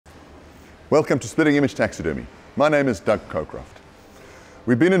Welcome to Spitting Image Taxidermy. My name is Doug Cockroft.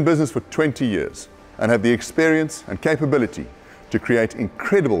 We've been in business for 20 years and have the experience and capability to create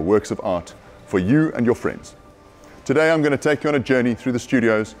incredible works of art for you and your friends. Today I'm going to take you on a journey through the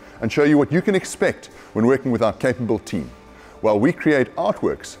studios and show you what you can expect when working with our capable team, while we create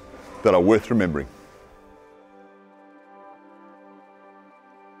artworks that are worth remembering.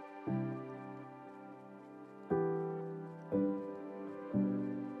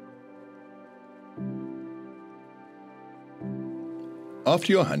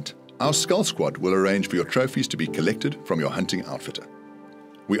 After your hunt, our Skull Squad will arrange for your trophies to be collected from your hunting outfitter.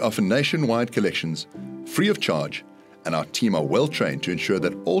 We offer nationwide collections, free of charge, and our team are well trained to ensure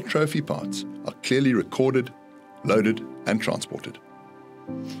that all trophy parts are clearly recorded, loaded, and transported.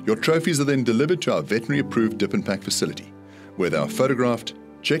 Your trophies are then delivered to our veterinary-approved dip and pack facility, where they are photographed,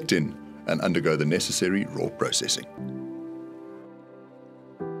 checked in, and undergo the necessary raw processing.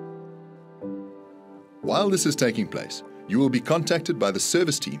 While this is taking place, you will be contacted by the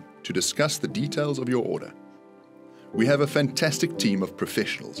service team to discuss the details of your order. We have a fantastic team of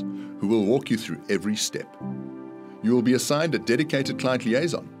professionals who will walk you through every step. You will be assigned a dedicated client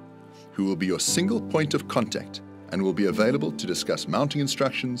liaison who will be your single point of contact and will be available to discuss mounting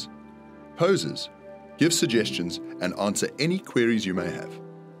instructions, poses, give suggestions, and answer any queries you may have.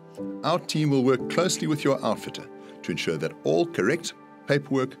 Our team will work closely with your outfitter to ensure that all correct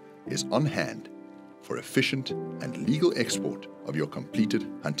paperwork is on hand for efficient and legal export of your completed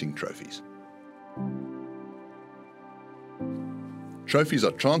hunting trophies. Trophies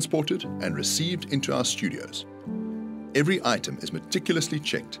are transported and received into our studios. Every item is meticulously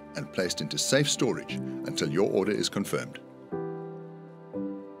checked and placed into safe storage until your order is confirmed.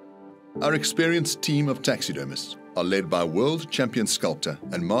 Our experienced team of taxidermists are led by world champion sculptor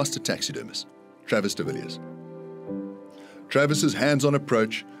and master taxidermist, Travis de Villiers. Travis's hands-on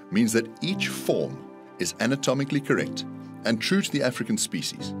approach means that each form is anatomically correct and true to the African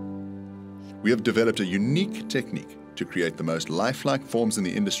species. We have developed a unique technique to create the most lifelike forms in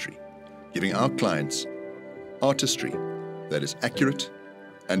the industry, giving our clients artistry that is accurate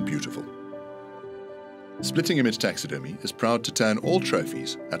and beautiful. Spitting Image Taxidermy is proud to tan all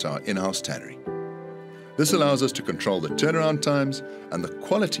trophies at our in-house tannery. This allows us to control the turnaround times and the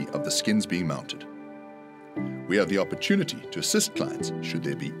quality of the skins being mounted. We have the opportunity to assist clients should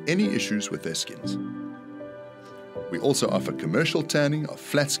there be any issues with their skins. We also offer commercial tanning of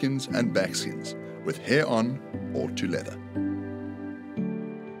flat skins and back skins with hair on or to leather.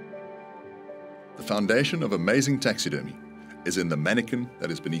 The foundation of amazing taxidermy is in the mannequin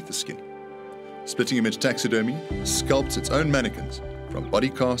that is beneath the skin. Spitting Image Taxidermy sculpts its own mannequins from body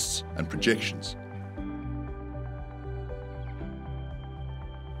casts and projections.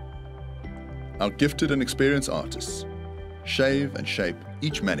 Our gifted and experienced artists shave and shape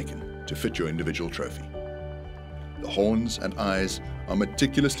each mannequin to fit your individual trophy. The horns and eyes are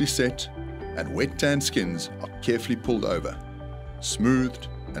meticulously set, and wet tan skins are carefully pulled over, smoothed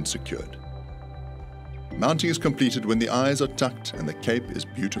and secured. Mounting is completed when the eyes are tucked and the cape is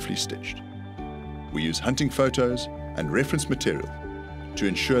beautifully stitched. We use hunting photos and reference material to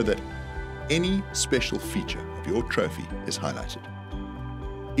ensure that any special feature of your trophy is highlighted.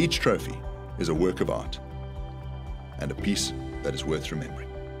 Each trophy is a work of art and a piece that is worth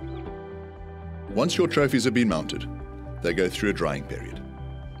remembering. Once your trophies have been mounted, they go through a drying period.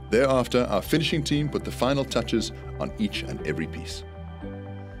 Thereafter, our finishing team put the final touches on each and every piece.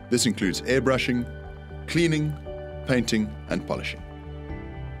 This includes airbrushing, cleaning, painting, and polishing.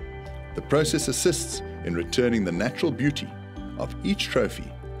 The process assists in returning the natural beauty of each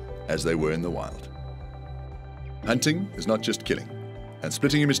trophy as they were in the wild. Hunting is not just killing, and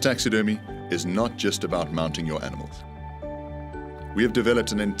Spitting Image Taxidermy is not just about mounting your animals. We have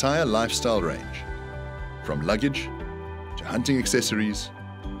developed an entire lifestyle range, from luggage to hunting accessories,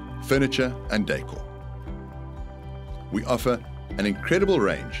 furniture and decor. We offer an incredible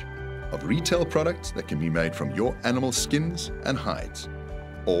range of retail products that can be made from your animal skins and hides,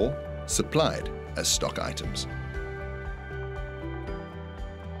 or supplied as stock items.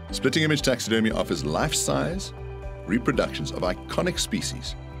 Spitting Image Taxidermy offers life-size reproductions of iconic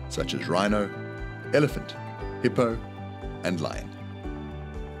species such as rhino, elephant, hippo, and lion.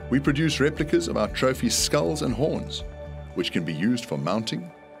 We produce replicas of our trophies' skulls and horns, which can be used for mounting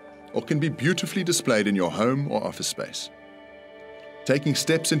or can be beautifully displayed in your home or office space. Taking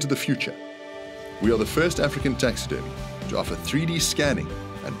steps into the future, we are the first African taxidermy to offer 3D scanning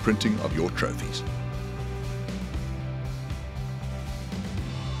and printing of your trophies.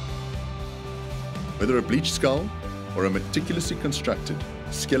 Whether a bleached skull or a meticulously constructed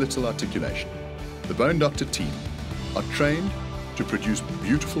skeletal articulation, the Bone Doctor team are trained to produce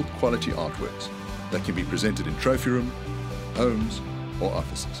beautiful quality artworks that can be presented in trophy room, homes, or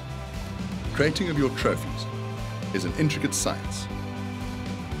offices. Creating of your trophies is an intricate science.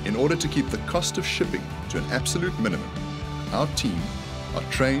 In order to keep the cost of shipping to an absolute minimum, our team are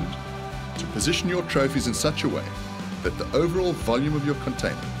trained to position your trophies in such a way that the overall volume of your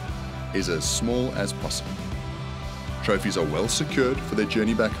container is as small as possible. Trophies are well secured for their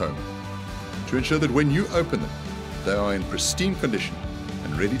journey back home to ensure that when you open them, they are in pristine condition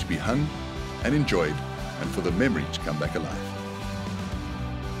and ready to be hung and enjoyed, and for the memory to come back alive.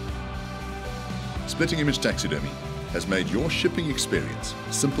 Spitting Image Taxidermy has made your shipping experience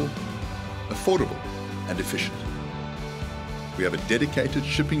simple, affordable, and efficient. We have a dedicated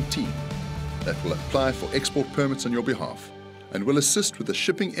shipping team that will apply for export permits on your behalf and will assist with the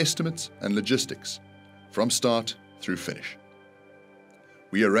shipping estimates and logistics from start through finish.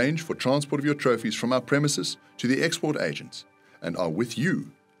 We arrange for transport of your trophies from our premises to the export agents and are with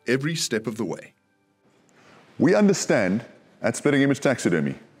you every step of the way. We understand at Spitting Image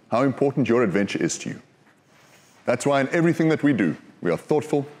Taxidermy how important your adventure is to you. That's why in everything that we do, we are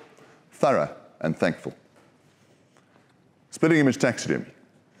thoughtful, thorough, and thankful. Spitting Image Taxidermy,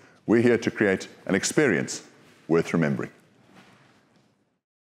 we're here to create an experience worth remembering.